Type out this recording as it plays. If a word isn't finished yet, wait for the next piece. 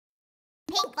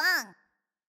Pinkfong.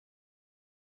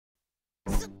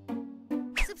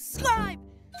 Subscribe!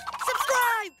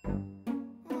 Subscribe!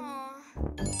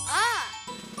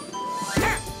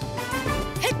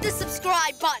 Hit the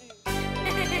subscribe button!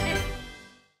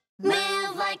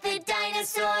 Move like the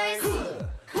dinosaurs.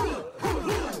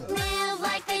 Move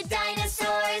like the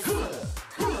dinosaurs.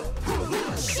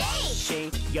 Shake!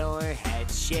 Shake your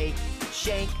head, shake,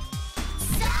 shake.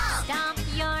 Stomp! Stomp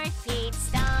your feet,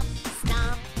 stomp,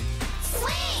 stomp.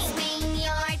 Swing! Swing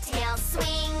your tail,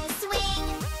 swing, swing.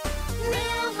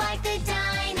 Move like the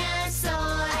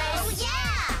dinosaurs. Oh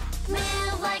yeah!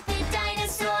 Move like the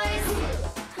dinosaurs.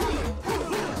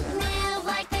 Move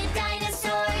like the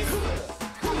dinosaurs.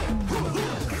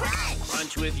 Crunch!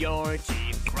 Crunch with your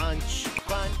teeth, crunch,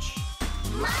 crunch.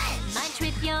 Munch! Munch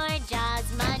with your jaws,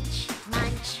 munch,